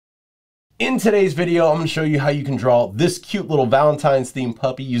In today's video, I'm going to show you how you can draw this cute little Valentine's themed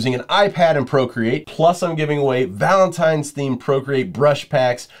puppy using an iPad and Procreate. Plus, I'm giving away Valentine's themed Procreate brush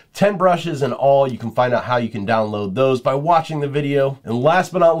packs, 10 brushes in all. You can find out how you can download those by watching the video. And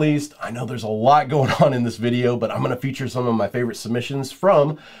last but not least, I know there's a lot going on in this video, but I'm going to feature some of my favorite submissions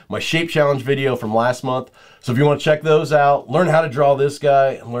from my shape challenge video from last month. So if you want to check those out, learn how to draw this guy,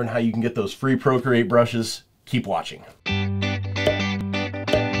 and learn how you can get those free Procreate brushes, keep watching.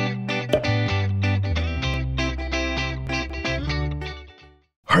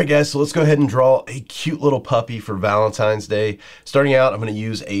 All right guys, so let's go ahead and draw a cute little puppy for Valentine's Day. Starting out, I'm going to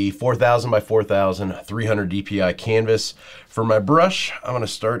use a 4000 by 4000 300 DPI canvas. For my brush, I'm going to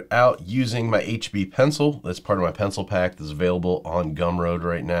start out using my HB pencil. That's part of my pencil pack that's available on Gumroad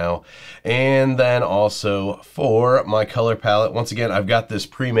right now. And then also for my color palette, once again, I've got this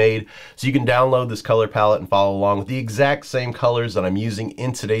pre-made, so you can download this color palette and follow along with the exact same colors that I'm using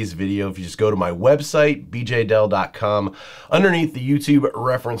in today's video. If you just go to my website, bjdell.com, underneath the YouTube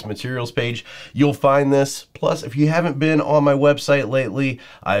reference materials page, you'll find this. Plus, if you haven't been on my website lately,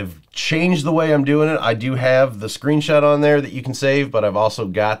 I've changed the way I'm doing it. I do have the screenshot on there that you can save, but I've also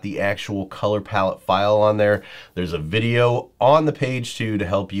got the actual color palette file on there. There's a video on the page too to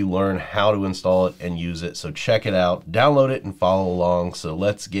help you learn how to install it and use it. So check it out, download it, and follow along. So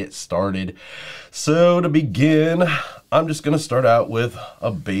let's get started. So to begin, I'm just going to start out with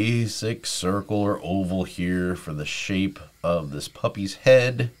a basic circle or oval here for the shape of this puppy's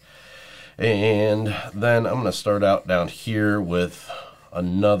head. And then I'm going to start out down here with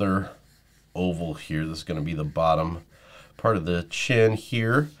another oval here. This is going to be the bottom part of the chin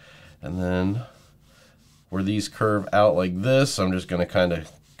here. And then where these curve out like this, I'm just going to kind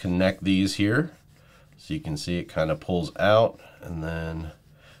of connect these here. So you can see it kind of pulls out and then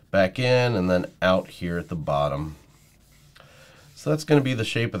back in and then out here at the bottom. So that's going to be the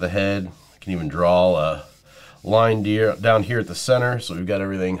shape of the head. I can even draw a line down here at the center. So we've got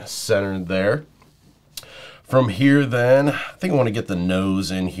everything centered there. From here then, I think I want to get the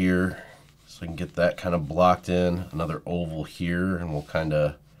nose in here so I can get that kind of blocked in. Another oval here, and we'll kind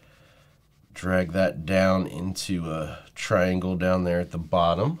of drag that down into a triangle down there at the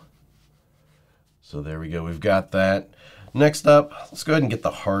bottom. So there we go, we've got that. Next up, let's go ahead and get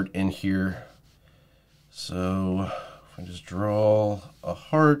the heart in here. So if I just draw a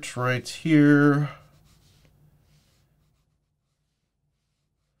heart right here.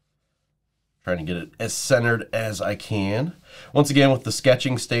 Trying to get it as centered as I can. Once again, with the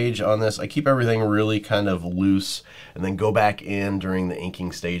sketching stage on this, I keep everything really kind of loose and then go back in during the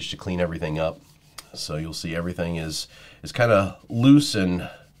inking stage to clean everything up. So you'll see everything is kind of loose and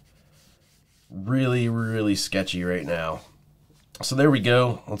really, really sketchy right now. So there we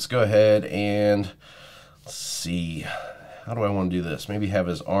go. Let's go ahead and let's see. How do I want to do this? Maybe have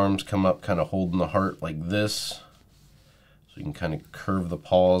his arms come up kind of holding the heart like this. So you can kind of curve the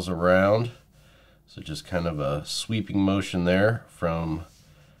paws around. So just kind of a sweeping motion there from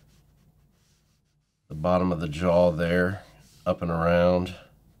the bottom of the jaw there, up and around.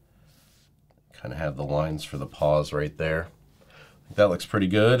 Kind of have the lines for the paws right there. I think that looks pretty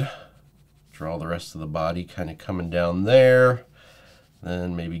good. Draw the rest of the body kind of coming down there.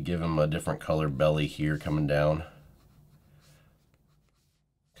 Then maybe give him a different color belly here coming down.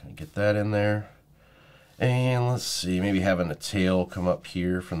 Kind of get that in there. And let's see, maybe having a tail come up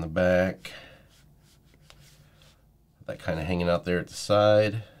here from the back. That kind of hanging out there at the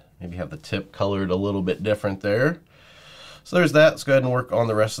side. Maybe have the tip colored a little bit different there. So there's that. Let's go ahead and work on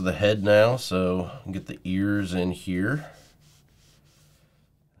the rest of the head now. So get the ears in here.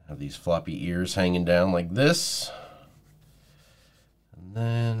 Have these floppy ears hanging down like this. And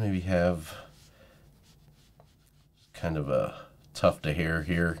then maybe have kind of a tuft of hair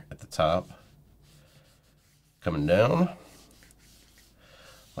here at the top. Coming down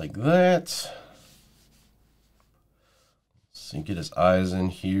like that. So you get his eyes in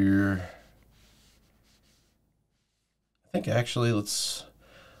here. I think actually let's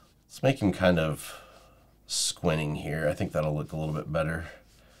make him kind of squinting here. I think that'll look a little bit better.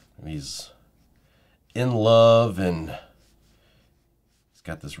 He's in love and he's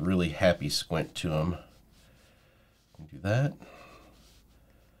got this really happy squint to him. Do that.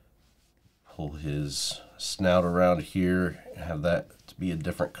 Pull his snout around here, have that to be a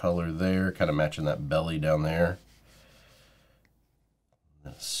different color there, kind of matching that belly down there.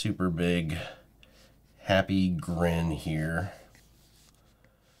 A super big happy grin here.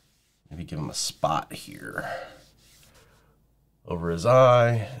 Maybe give him a spot here over his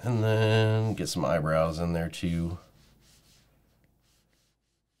eye, and then get some eyebrows in there too.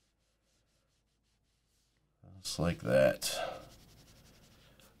 Just like that.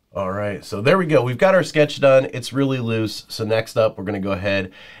 All right, so there we go. We've got our sketch done. It's really loose. So next up, we're going to go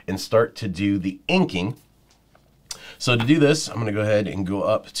ahead and start to do the inking. So to do this, I'm going to go ahead and go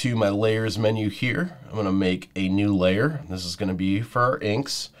up to my layers menu here. I'm going to make a new layer. This is going to be for our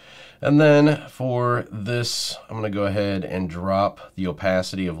inks. And then for this, I'm going to go ahead and drop the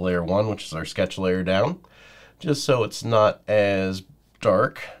opacity of layer 1, which is our sketch layer, down, just so it's not as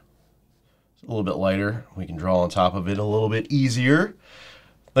dark. It's a little bit lighter. We can draw on top of it a little bit easier.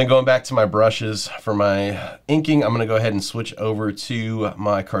 Then going back to my brushes for my inking, I'm going to go ahead and switch over to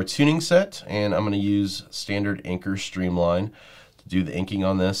my cartooning set, and I'm going to use standard inker streamline to do the inking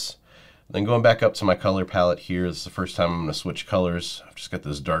on this. Then going back up to my color palette here, this is the first time I'm going to switch colors. I've just got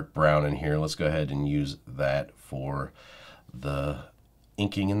this dark brown in here. Let's go ahead and use that for the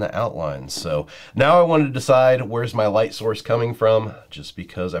inking and the outlines. So now I want to decide where's my light source coming from, just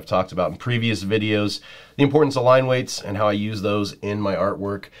because I've talked about in previous videos the importance of line weights and how I use those in my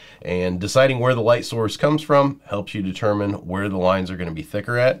artwork, and deciding where the light source comes from helps you determine where the lines are going to be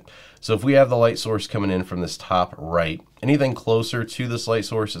thicker at. So if we have the light source coming in from this top right, anything closer to this light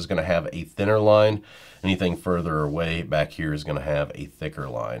source is going to have a thinner line. Anything further away back here is going to have a thicker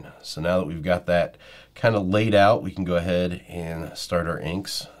line. So now that we've got that kind of laid out, we can go ahead and start our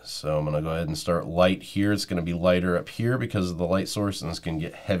inks. So I'm going to go ahead and start light here. It's going to be lighter up here because of the light source, and it's going to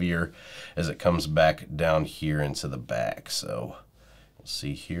get heavier as it comes back down here into the back. So you'll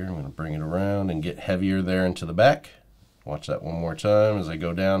see here, I'm going to bring it around and get heavier there into the back. Watch that one more time as I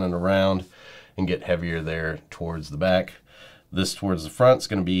go down and around and get heavier there towards the back. This towards the front is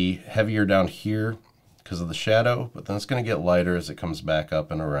going to be heavier down here because of the shadow, but then it's going to get lighter as it comes back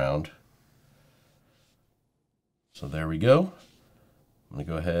up and around. So there we go. I'm going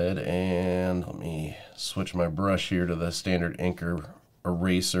to go ahead and let me switch my brush here to the standard inker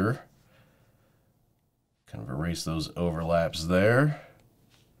eraser. Kind of erase those overlaps there.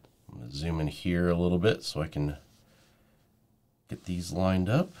 I'm going to zoom in here a little bit so I can get these lined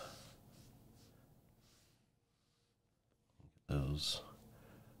up. Those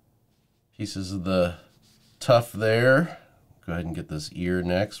pieces of the tuft there. Go ahead and get this ear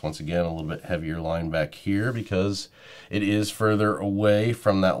next. Once again, a little bit heavier line back here because it is further away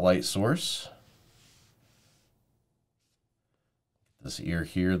from that light source. This ear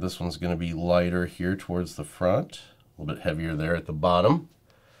here, this one's going to be lighter here towards the front, a little bit heavier there at the bottom.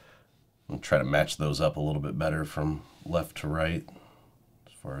 I'm going to try to match those up a little bit better from left to right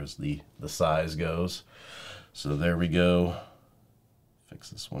as far as the size goes. So there we go. Fix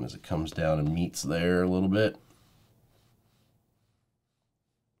this one as it comes down and meets there a little bit.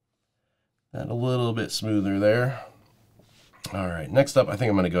 That a little bit smoother there. All right, next up, I think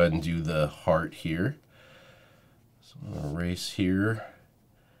I'm going to go ahead and do the heart here. So I'm going to erase here.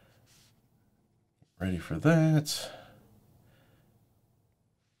 Ready for that.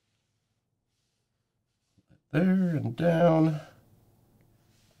 There and down.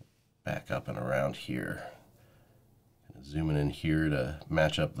 Back up and around here. Zooming in here to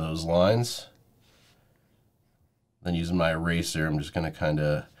match up those lines. Then using my eraser, I'm just going to kind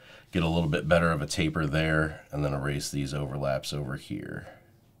of get a little bit better of a taper there, and then erase these overlaps over here.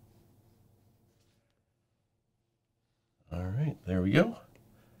 All right, there we go.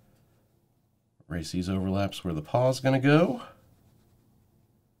 Erase these overlaps where the paw is going to go.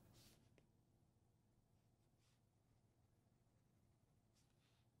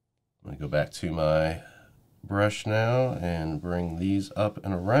 I'm going to go back to my brush now and bring these up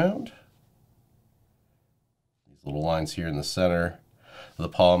and around. These little lines here in the center of the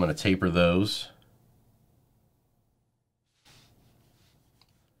paw, I'm going to taper those.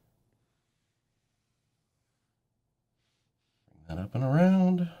 Bring that up and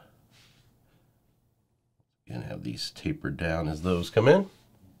around. Again, have these tapered down as those come in.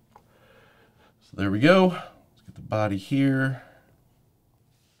 So there we go. Let's get the body here.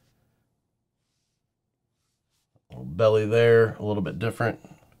 Little belly there, a little bit different.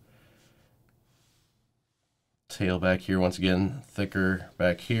 Tail back here, once again, thicker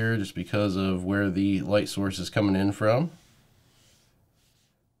back here just because of where the light source is coming in from.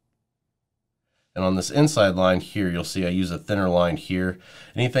 And on this inside line here, you'll see I use a thinner line here.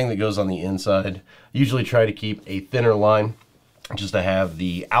 Anything that goes on the inside, I usually try to keep a thinner line just to have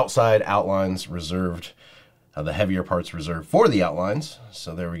the outside outlines reserved, the heavier parts reserved for the outlines.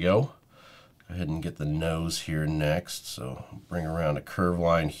 So there we go. Go ahead and get the nose here next. So bring around a curve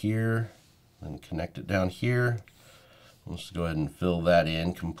line here, then connect it down here. Let's go ahead and fill that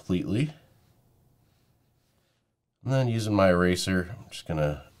in completely. And then using my eraser, I'm just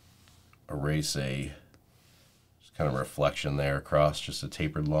gonna erase a just kind of reflection there across just a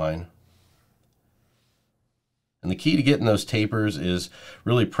tapered line. And the key to getting those tapers is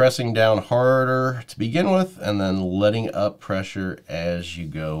really pressing down harder to begin with and then letting up pressure as you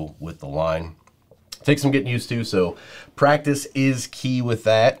go with the line. It takes some getting used to, so practice is key with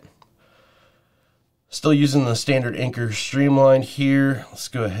that. Still using the standard Inker streamline here. Let's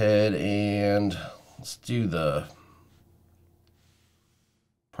go ahead and let's do the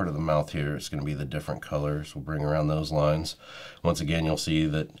part of the mouth here. It's going to be the different colors. We'll bring around those lines. Once again, you'll see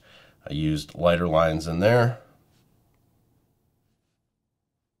that I used lighter lines in there.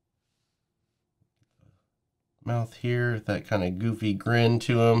 Mouth here, that kind of goofy grin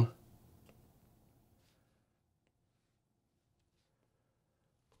to him.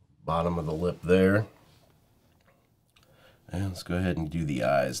 Bottom of the lip there. And let's go ahead and do the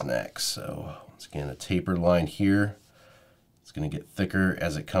eyes next. So once again, a tapered line here. It's going to get thicker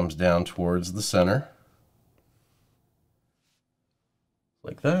as it comes down towards the center.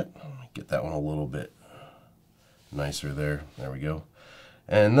 Like that. Get that one a little bit nicer there. There we go.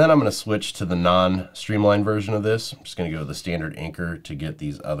 And then I'm going to switch to the non-streamlined version of this. I'm just going to go to the standard Inker to get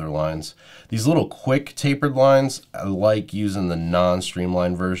these other lines. These little quick tapered lines, I like using the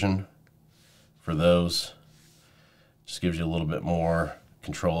non-streamlined version for those. Just gives you a little bit more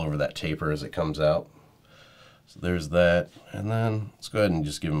control over that taper as it comes out. So there's that. And then let's go ahead and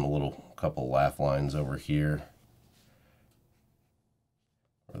just give them a couple laugh lines over here,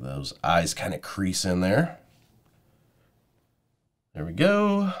 where those eyes kind of crease in there. There we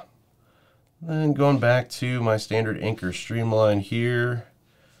go. Then going back to my standard Inker streamline here.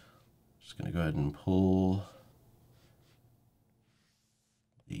 Just going to go ahead and pull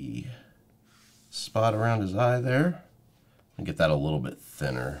the spot around his eye there. And get that a little bit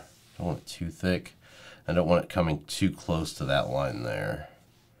thinner. Don't want it too thick. I don't want it coming too close to that line there.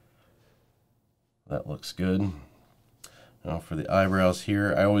 That looks good. Now for the eyebrows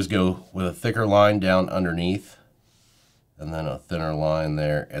here, I always go with a thicker line down underneath and then a thinner line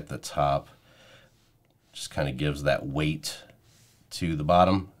there at the top. Just kind of gives that weight to the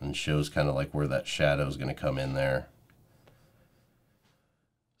bottom and shows kind of like where that shadow is going to come in there.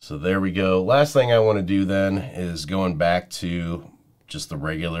 So there we go. Last thing I want to do then is going back to just the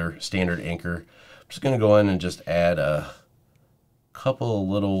regular standard Inker. I'm just going to go in and just add a couple of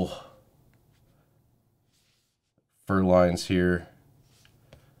little fur lines here.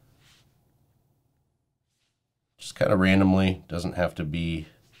 Just kind of randomly, doesn't have to be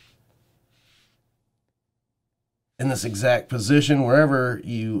in this exact position, wherever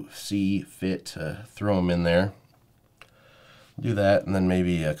you see fit to throw them in there. Do that, and then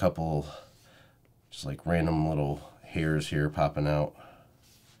maybe a couple just like random little hairs here popping out.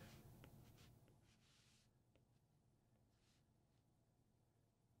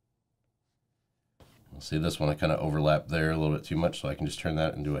 See this one, I kind of overlapped there a little bit too much, so I can just turn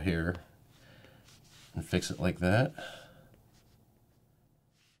that into a hair and fix it like that.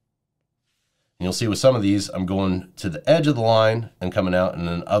 And you'll see with some of these, I'm going to the edge of the line and coming out, and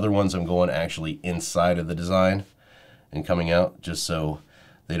then other ones I'm going actually inside of the design and coming out, just so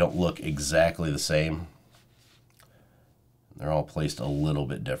they don't look exactly the same. They're all placed a little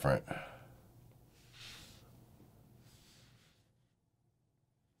bit different.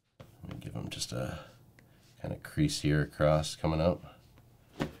 Let me give them just a kind of crease here across coming up.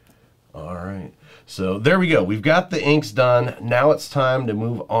 All right, so there we go. We've got the inks done. Now it's time to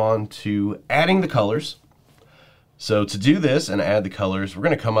move on to adding the colors. So to do this and add the colors, we're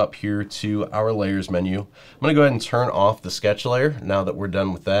going to come up here to our layers menu. I'm going to go ahead and turn off the sketch layer now that we're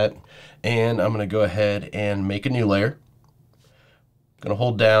done with that. And I'm going to go ahead and make a new layer. I'm going to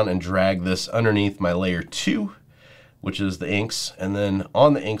hold down and drag this underneath my layer 2, which is the inks. And then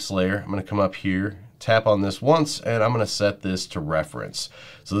on the inks layer, I'm going to come up here, tap on this once, and I'm going to set this to reference.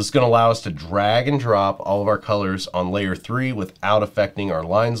 So this is going to allow us to drag and drop all of our colors on layer 3 without affecting our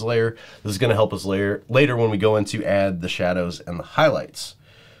lines layer. This is going to help us later when we go in to add the shadows and the highlights.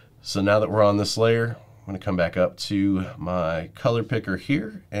 So now that we're on this layer, I'm going to come back up to my color picker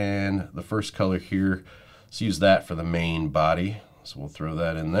here, and the first color here, let's use that for the main body. So we'll throw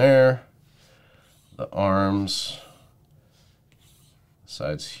that in there. The arms,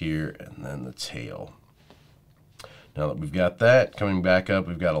 sides here, and then the tail. Now that we've got that, coming back up,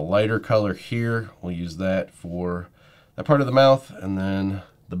 we've got a lighter color here. We'll use that for that part of the mouth, and then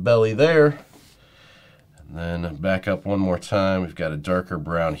the belly there. And then back up one more time, we've got a darker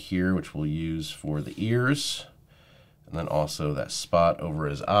brown here, which we'll use for the ears. And then also that spot over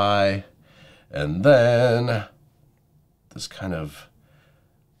his eye. And then this kind of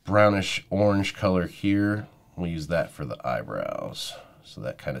brownish orange color here, we'll use that for the eyebrows. So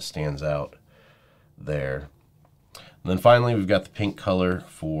that kind of stands out there. And then finally, we've got the pink color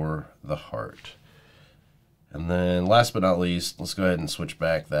for the heart. And then last but not least, let's go ahead and switch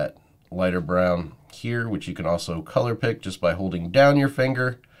back that lighter brown here, which you can also color pick just by holding down your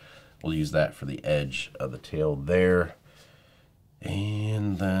finger. We'll use that for the edge of the tail there.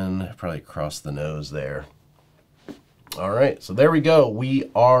 And then probably across the nose there. All right, so there we go. We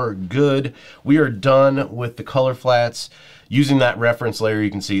are good. We are done with the color flats. Using that reference layer,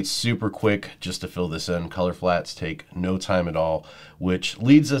 you can see it's super quick just to fill this in. Color flats take no time at all, which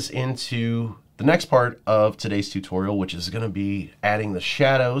leads us into the next part of today's tutorial, which is going to be adding the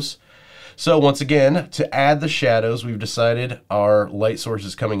shadows. So once again, to add the shadows, we've decided our light source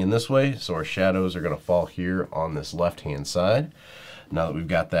is coming in this way, so our shadows are going to fall here on this left-hand side. Now that we've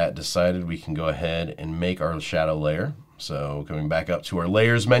got that decided, we can go ahead and make our shadow layer. So coming back up to our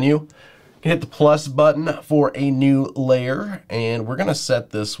layers menu, you can hit the plus button for a new layer, and we're going to set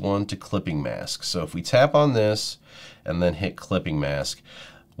this one to clipping mask. So if we tap on this and then hit clipping mask,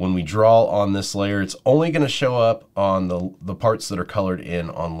 when we draw on this layer, it's only going to show up on the parts that are colored in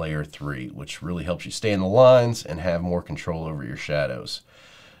on layer 3, which really helps you stay in the lines and have more control over your shadows.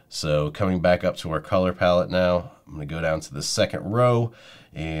 So coming back up to our color palette now, I'm going to go down to the second row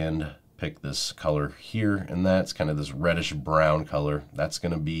and pick this color here, and that's kind of this reddish brown color. That's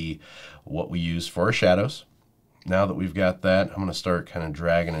going to be what we use for our shadows. Now that we've got that, I'm going to start kind of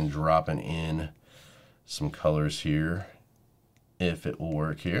dragging and dropping in some colors here, if it will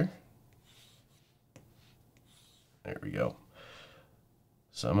work here. There we go.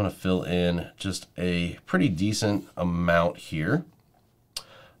 So I'm going to fill in just a pretty decent amount here.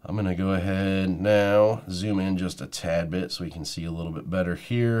 I'm going to go ahead now, zoom in just a tad bit so we can see a little bit better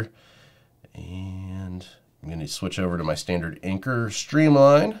here. And I'm going to switch over to my standard inker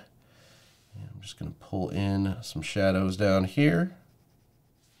streamline. And I'm just going to pull in some shadows down here.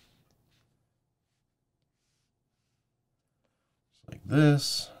 Like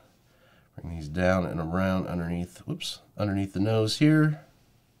this. Bring these down and around underneath, whoops, underneath the nose here.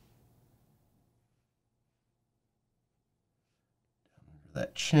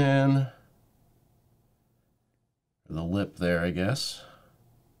 That chin, or the lip there, I guess.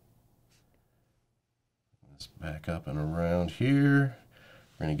 Let's back up and around here.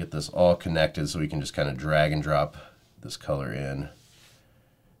 We're going to get this all connected so we can just kind of drag and drop this color in.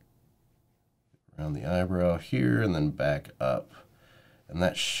 Around the eyebrow here and then back up. And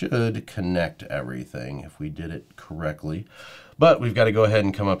that should connect everything if we did it correctly. But we've got to go ahead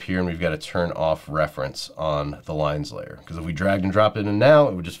and come up here and we've got to turn off reference on the lines layer. Because if we dragged and dropped it in now,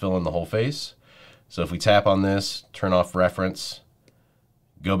 it would just fill in the whole face. So if we tap on this, turn off reference,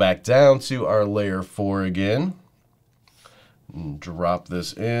 go back down to our layer 4 again, and drop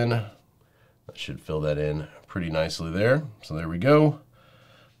this in. That should fill that in pretty nicely there. So there we go.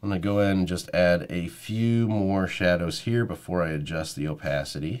 I'm going to go ahead and just add a few more shadows here before I adjust the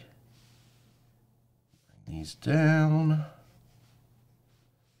opacity. Bring these down.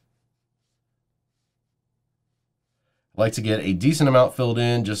 I like to get a decent amount filled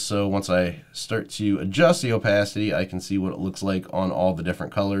in just so once I start to adjust the opacity, I can see what it looks like on all the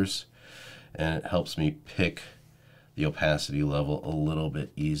different colors. And it helps me pick the opacity level a little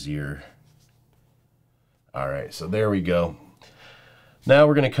bit easier. All right, so there we go. Now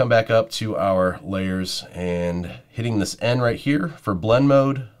we're going to come back up to our layers and hitting this N right here for blend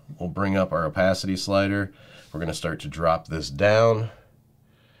mode. We'll bring up our opacity slider. We're going to start to drop this down.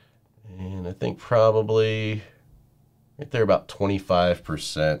 And I think probably right there about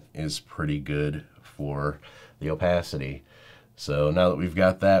 25% is pretty good for the opacity. So now that we've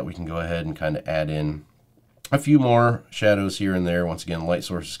got that, we can go ahead and kind of add in a few more shadows here and there. Once again, light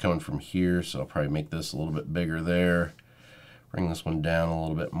source is coming from here, so I'll probably make this a little bit bigger there. Bring this one down a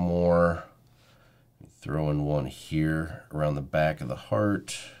little bit more. Throw in one here around the back of the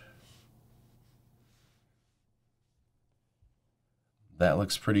heart. That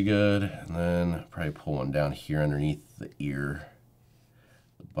looks pretty good. And then probably pull one down here underneath the ear,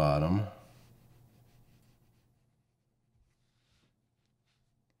 the bottom.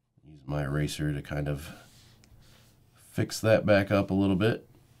 Use my eraser to kind of fix that back up a little bit.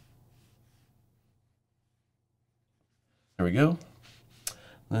 There we go.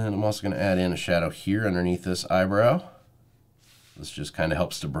 Then I'm also going to add in a shadow here underneath this eyebrow. This just kind of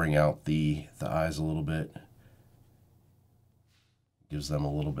helps to bring out the eyes a little bit. Gives them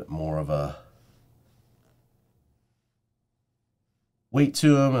a little bit more of a weight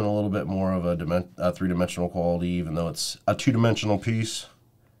to them and a little bit more of a three-dimensional quality, even though it's a two-dimensional piece.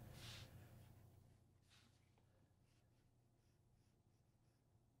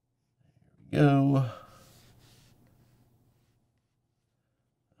 There we go.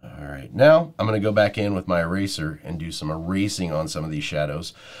 All right, now I'm going to go back in with my eraser and do some erasing on some of these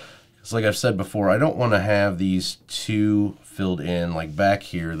shadows. It's like I've said before, I don't want to have these two filled in. Like back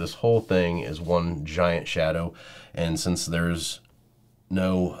here, this whole thing is one giant shadow. And since there's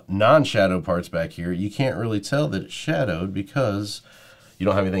no non-shadow parts back here, you can't really tell that it's shadowed because you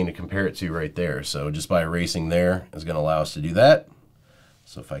don't have anything to compare it to right there. So just by erasing there is going to allow us to do that.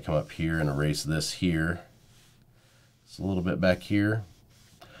 So if I come up here and erase this here, it's a little bit back here.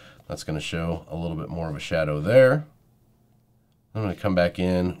 That's going to show a little bit more of a shadow there. I'm going to come back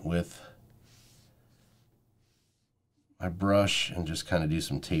in with my brush and just kind of do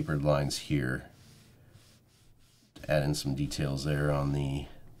some tapered lines here. Add in some details there on the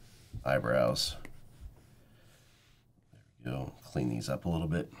eyebrows. There we go. Clean these up a little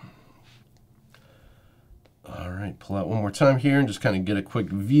bit. All right, pull out one more time here and just kind of get a quick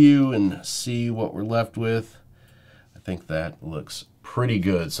view and see what we're left with. I think that looks pretty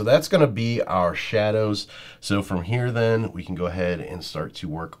good. So that's going to be our shadows. So from here then we can go ahead and start to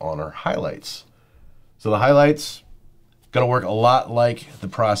work on our highlights. So the highlights going to work a lot like the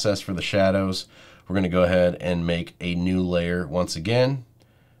process for the shadows. We're going to go ahead and make a new layer once again,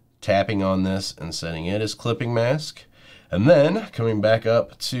 tapping on this and setting it as clipping mask. And then coming back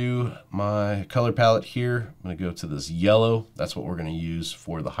up to my color palette here, I'm going to go to this yellow. That's what we're going to use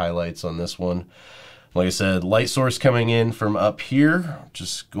for the highlights on this one. Like I said, light source coming in from up here.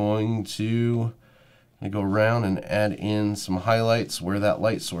 Just going to go around and add in some highlights where that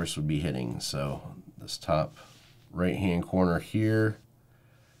light source would be hitting. So this top right-hand corner here.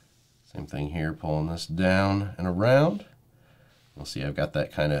 Same thing here, pulling this down and around. You'll see I've got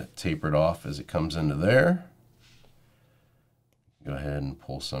that kind of tapered off as it comes into there. Go ahead and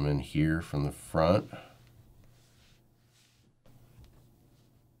pull some in here from the front.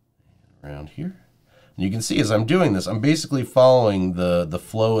 Around here. And you can see as I'm doing this, I'm basically following the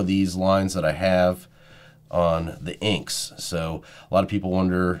flow of these lines that I have on the inks. So a lot of people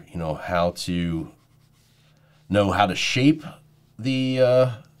wonder, how to know how to shape the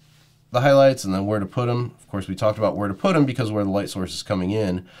highlights and then where to put them. Of course, we talked about where to put them because where the light source is coming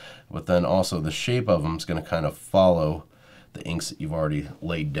in, but then also the shape of them is going to kind of follow the inks that you've already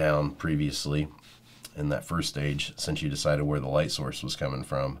laid down previously in that first stage since you decided where the light source was coming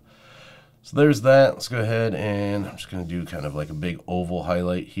from. So there's that. Let's go ahead and I'm just going to do kind of like a big oval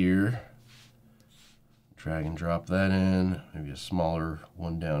highlight here. Drag and drop that in. Maybe a smaller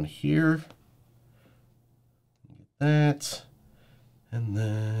one down here. Get that. And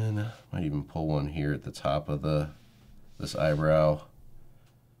then might even pull one here at the top of this eyebrow.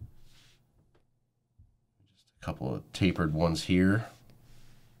 Just a couple of tapered ones here.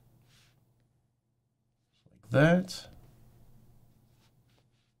 Like that.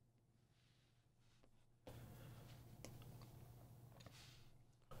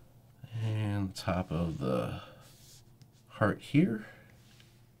 And top of the heart here.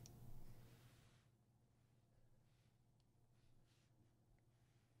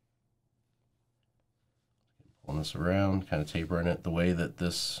 Pulling this around, kind of tapering it the way that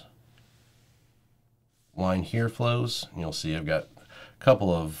this line here flows. And you'll see I've got a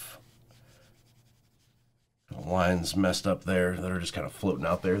couple of lines messed up there that are just kind of floating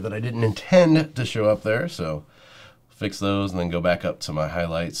out there that I didn't intend to show up there. So fix those and then go back up to my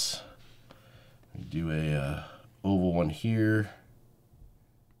highlights. Do a oval one here.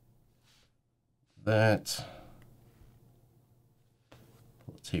 That.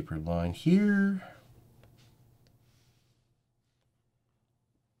 Tapered line here.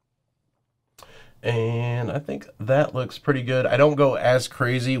 And I think that looks pretty good. I don't go as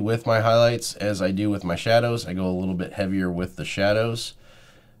crazy with my highlights as I do with my shadows. I go a little bit heavier with the shadows.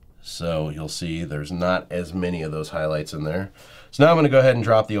 So you'll see there's not as many of those highlights in there. So now I'm going to go ahead and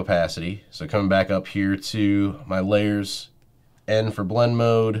drop the opacity. So coming back up here to my layers, N for blend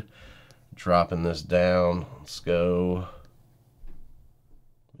mode, dropping this down. Let's go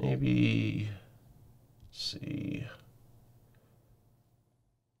maybe, let's see,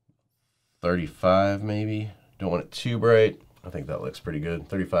 35 maybe. Don't want it too bright. I think that looks pretty good.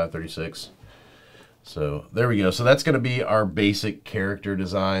 35, 36. So there we go. So that's going to be our basic character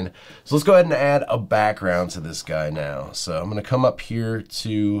design. So let's go ahead and add a background to this guy now. So I'm going to come up here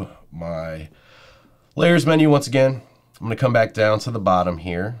to my layers menu once again. I'm going to come back down to the bottom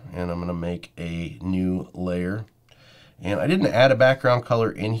here and I'm going to make a new layer. And I didn't add a background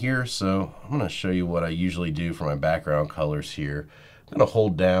color in here, so I'm going to show you what I usually do for my background colors here. I'm going to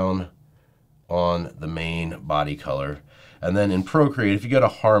hold down on the main body color. And then in Procreate, if you go to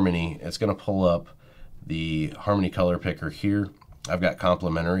Harmony, it's going to pull up the Harmony color picker here. I've got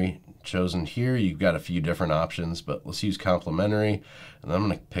complementary chosen here. You've got a few different options, but let's use complementary. And I'm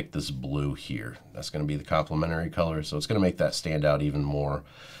going to pick this blue here. That's going to be the complementary color, so it's going to make that stand out even more.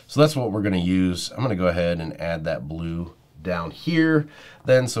 So that's what we're going to use. I'm going to go ahead and add that blue down here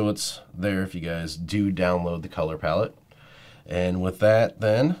then, so it's there if you guys do download the color palette. And with that,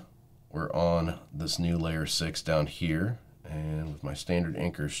 then we're on this new layer 6 down here, and with my standard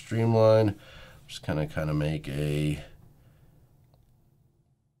inker streamline, I'm just kind of make a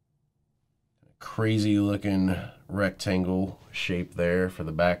crazy looking rectangle shape there for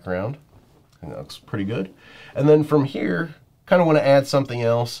the background. I think that looks pretty good. And then from here, kind of want to add something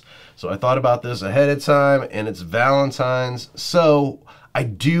else. So I thought about this ahead of time, and it's Valentine's. So I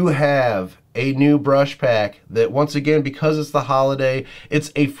do have a new brush pack that, once again, because it's the holiday,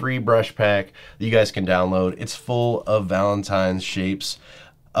 it's a free brush pack that you guys can download. It's full of Valentine's shapes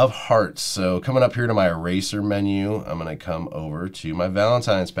of hearts. So coming up here to my eraser menu, I'm going to come over to my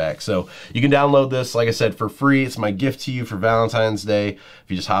Valentine's pack. So you can download this, like I said, for free. It's my gift to you for Valentine's Day. If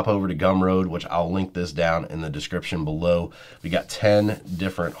you just hop over to Gumroad, which I'll link this down in the description below, we got 10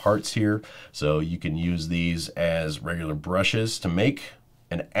 different hearts here. So you can use these as regular brushes to make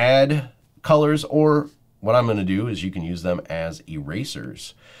and add colors, or what I'm going to do is you can use them as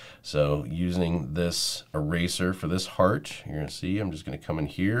erasers. So using this eraser for this heart, you're going to see I'm just going to come in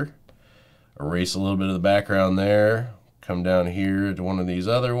here, erase a little bit of the background there, come down here to one of these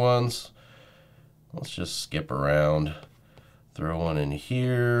other ones. Let's just skip around, throw one in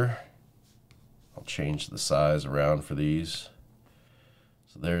here. I'll change the size around for these.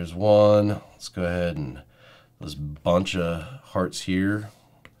 So there's one. Let's go ahead and this bunch of hearts here,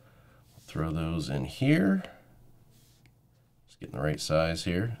 throw those in here. Getting the right size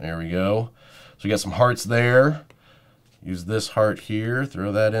here. There we go. So we got some hearts there. Use this heart here,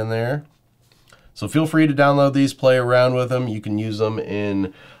 throw that in there. So feel free to download these, play around with them. You can use them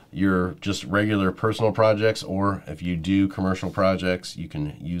in your just regular personal projects, or if you do commercial projects, you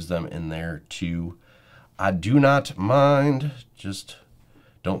can use them in there too. I do not mind, just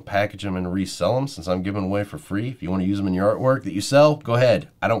don't package them and resell them, since I'm giving away for free. If you want to use them in your artwork that you sell, go ahead.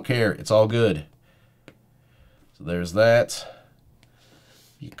 I don't care. It's all good. So there's that.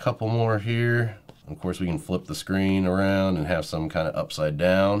 A couple more here. Of course, we can flip the screen around and have some kind of upside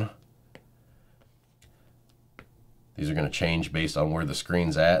down. These are going to change based on where the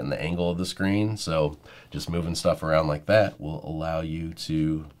screen's at and the angle of the screen. So just moving stuff around like that will allow you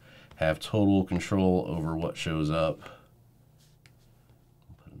to have total control over what shows up.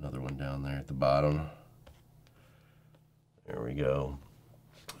 Put another one down there at the bottom. There we go.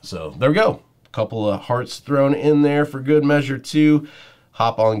 So there we go. A couple of hearts thrown in there for good measure too.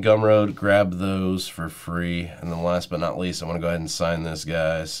 Hop on Gumroad, grab those for free. And then last but not least, I want to go ahead and sign this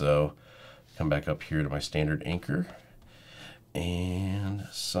guy. So come back up here to my standard inker and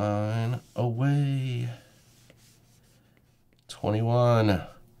sign away. 21.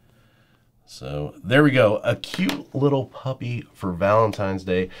 So there we go. A cute little puppy for Valentine's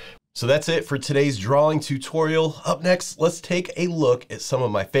Day. So that's it for today's drawing tutorial. Up next, let's take a look at some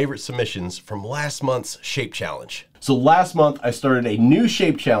of my favorite submissions from last month's shape challenge. So last month, I started a new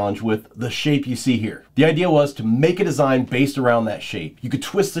shape challenge with the shape you see here. The idea was to make a design based around that shape. You could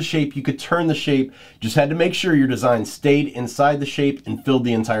twist the shape, you could turn the shape, just had to make sure your design stayed inside the shape and filled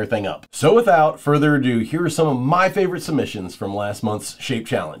the entire thing up. So without further ado, here are some of my favorite submissions from last month's shape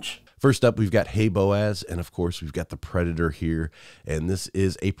challenge. First up, we've got Hey Boaz, and of course, we've got the Predator here. And this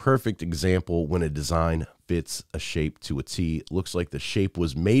is a perfect example when a design fits a shape to a T. It looks like the shape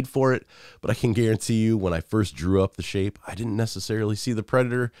was made for it, but I can guarantee you when I first drew up the shape, I didn't necessarily see the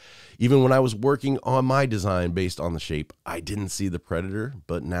Predator. Even when I was working on my design based on the shape, I didn't see the Predator,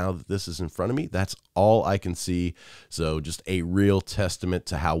 but now that this is in front of me, that's all I can see. So just a real testament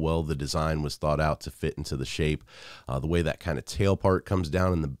to how well the design was thought out to fit into the shape. The way that kind of tail part comes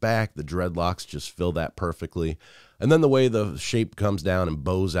down in the back, the dreadlocks just fill that perfectly. And then the way the shape comes down and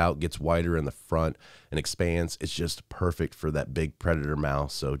bows out, gets wider in the front and expands, it's just perfect for that big Predator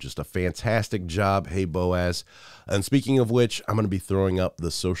mouth. So just a fantastic job, Hey Boaz. And speaking of which, I'm going to be throwing up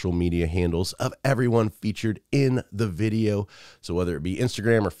the social media handles of everyone featured in the video. So whether it be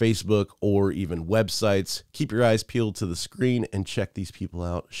Instagram or Facebook or even websites, keep your eyes peeled to the screen and check these people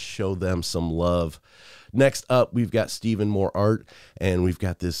out. Show them some love. Next up, we've got Stephen Moore Art, and we've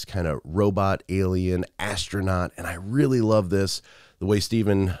got this kind of robot alien astronaut, and I really love this. The way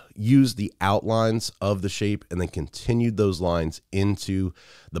Stephen used the outlines of the shape and then continued those lines into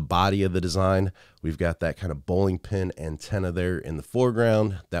the body of the design. We've got that kind of bowling pin antenna there in the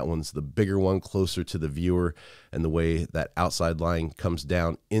foreground. That one's the bigger one, closer to the viewer, and the way that outside line comes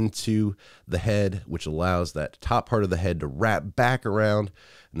down into the head, which allows that top part of the head to wrap back around.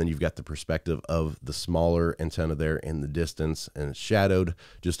 And then you've got the perspective of the smaller antenna there in the distance, and it's shadowed.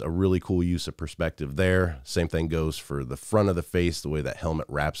 Just a really cool use of perspective there. Same thing goes for the front of the face, the way that helmet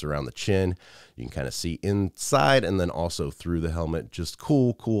wraps around the chin. You can kind of see inside and then also through the helmet. Just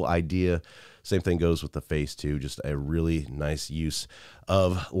cool idea. Same thing goes with the face too. Just a really nice use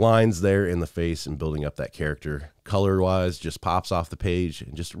of lines there in the face and building up that character. Color-wise, just pops off the page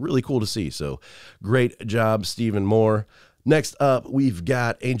and just really cool to see. So great job, Stephen Moore. Next up, we've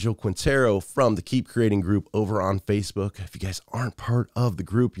got Angel Quintero from the Keep Creating group over on Facebook. If you guys aren't part of the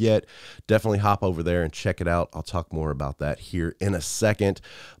group yet, definitely hop over there and check it out. I'll talk more about that here in a second.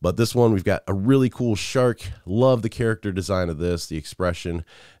 But this one, we've got a really cool shark. Love the character design of this, the expression,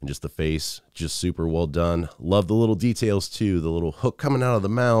 and just the face. Just super well done. Love the little details too. The little hook coming out of the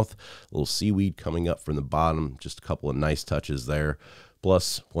mouth, a little seaweed coming up from the bottom. Just a couple of nice touches there.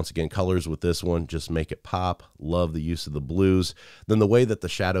 Plus, once again, colors with this one just make it pop. Love the use of the blues. Then the way that the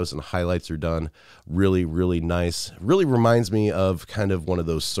shadows and highlights are done, really, really nice. Really reminds me of kind of one of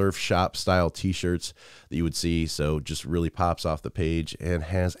those surf shop style t-shirts that you would see. So just really pops off the page and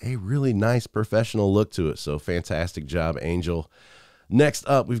has a really nice professional look to it. So fantastic job, Angel. Next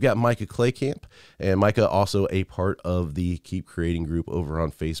up, we've got Micah Claycamp, and Micah also a part of the Keep Creating group over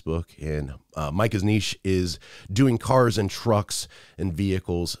on Facebook. And Micah's niche is doing cars and trucks and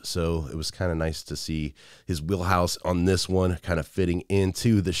vehicles, so it was kind of nice to see his wheelhouse on this one kind of fitting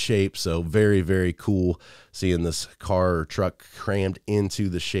into the shape. So very, very cool seeing this car or truck crammed into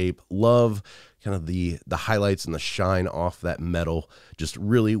the shape. Love kind of the highlights and the shine off that metal. Just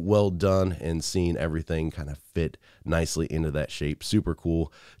really well done, and seeing everything kind of fit nicely into that shape. Super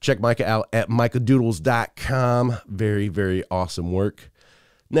cool. Check Micah out at micahdoodles.com. Very, very awesome work.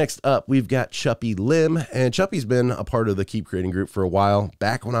 Next up, we've got Chuppy Lim, and Chuppy's been a part of the Keep Creating group for a while.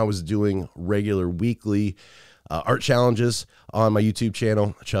 Back when I was doing regular weekly art challenges on my YouTube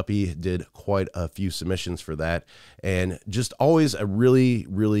channel, Chuppy did quite a few submissions for that, and just always a really,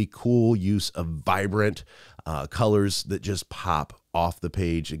 really cool use of vibrant colors that just pop off the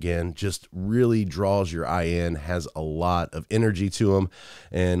page. Again, just really draws your eye in, has a lot of energy to them.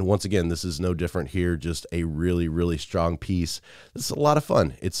 And once again, this is no different here. Just a really, really strong piece. It's a lot of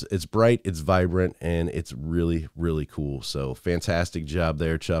fun. It's bright, it's vibrant, and it's really, really cool. So fantastic job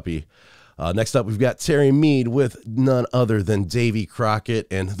there, Chuppy. Next up, we've got Terry Mead with none other than Davy Crockett.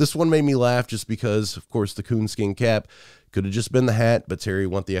 And this one made me laugh just because, of course, the coonskin cap could have just been the hat, but Terry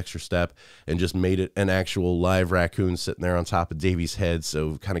went the extra step and just made it an actual live raccoon sitting there on top of Davy's head.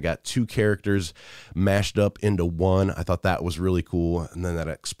 So kind of got two characters mashed up into one. I thought that was really cool. And then that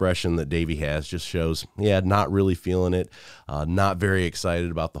expression that Davy has just shows, yeah, not really feeling it, not very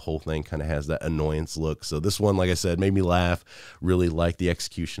excited about the whole thing, kind of has that annoyance look. So this one, like I said, made me laugh. Really like the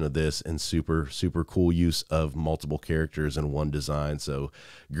execution of this, and super, super cool use of multiple characters in one design. So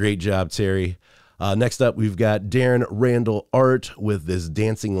great job, Terry. Next up, we've got Darren Randall Art with this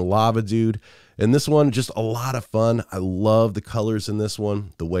dancing lava dude. And this one, just a lot of fun. I love the colors in this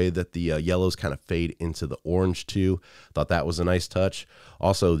one, the way that the yellows kind of fade into the orange too. Thought that was a nice touch.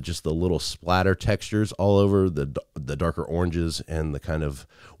 Also, just the little splatter textures all over the darker oranges and the kind of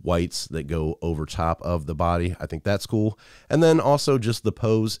whites that go over top of the body. I think that's cool. And then also just the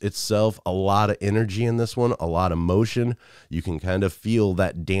pose itself, a lot of energy in this one, a lot of motion. You can kind of feel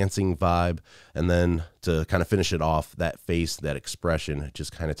that dancing vibe. And then to kind of finish it off, that face, that expression,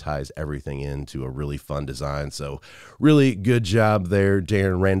 just kind of ties everything into a really fun design. So really good job there,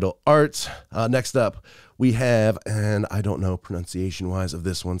 Darren Randall Arts. Next up, we have, and I don't know pronunciation-wise of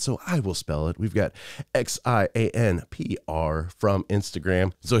this one, so I will spell it. We've got XIANPR from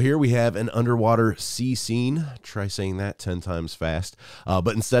Instagram. So here we have an underwater sea scene. Try saying that 10 times fast.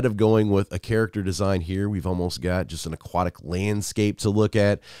 But instead of going with a character design here, we've almost got just an aquatic landscape to look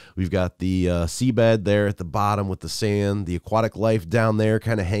at. We've got the seabed there at the bottom with the sand, the aquatic life down there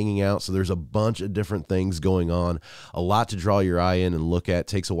kind of hanging out. So there's a bunch of different things going on. A lot to draw your eye in and look at.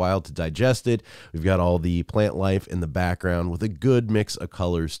 Takes a while to digest it. We've got all the plant life in the background with a good mix of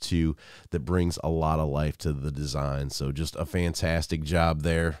colors too that brings a lot of life to the design. So just a fantastic job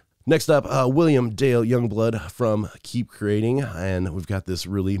there. Next up, William Dale Youngblood from Keep Creating, and we've got this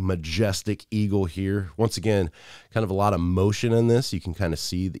really majestic eagle here. Once again, kind of a lot of motion in this. You can kind of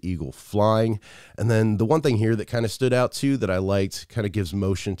see the eagle flying. And then the one thing here that kind of stood out too that I liked, kind of gives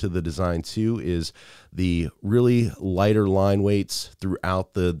motion to the design too, is the really lighter line weights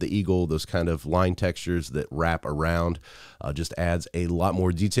throughout the eagle, those kind of line textures that wrap around. Just adds a lot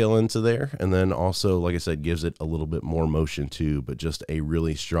more detail into there. And then also, like I said, gives it a little bit more motion too, but just a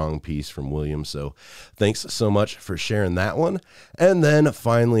really strong piece from William. So thanks so much for sharing that one. And then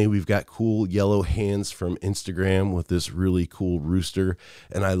finally, we've got cool yellow hands from Instagram with this really cool rooster.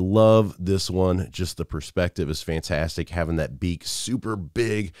 And I love this one. Just the perspective is fantastic. Having that beak super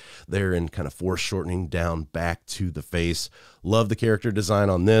big there and kind of foreshortening down back to the face. Love the character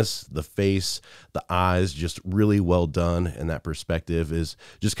design on this. The face, the eyes, just really well done. And that perspective is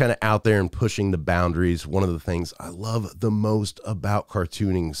just kind of out there and pushing the boundaries. One of the things I love the most about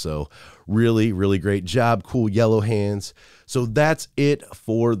cartooning. So really, really great job. Cool yellow hands. So that's it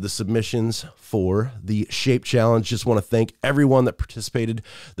for the submissions for the Shape Challenge. Just want to thank everyone that participated.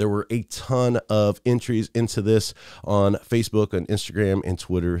 There were a ton of entries into this on Facebook, on Instagram, and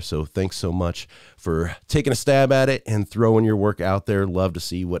Twitter. So thanks so much for taking a stab at it and throwing your work out there. Love to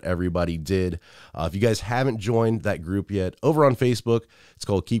see what everybody did. If you guys haven't joined that group yet, over on Facebook, it's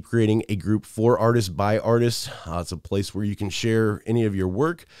called Keep Creating, a group for artists by artists. It's a place where you can share any of your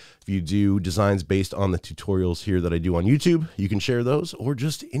work. If you do designs based on the tutorials here that I do on YouTube, you can share those, or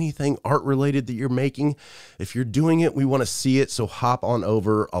just anything art related that you're making. If you're doing it, we want to see it. So hop on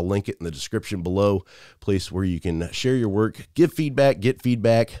over. I'll link it in the description below. Place where you can share your work, give feedback, get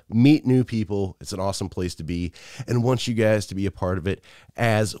feedback, meet new people. It's an awesome place to be, and want you guys to be a part of it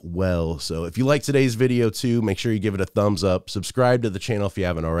as well. So if you like today's video too, make sure you give it a thumbs up, subscribe to the channel if you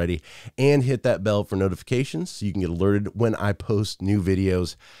haven't already, and hit that bell for notifications so you can get alerted when I post new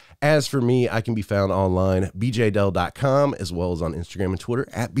videos. As for me, I can be found online, bjdell.com, as well as on Instagram and Twitter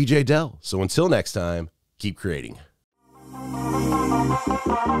at bjdell. So until next time, keep creating.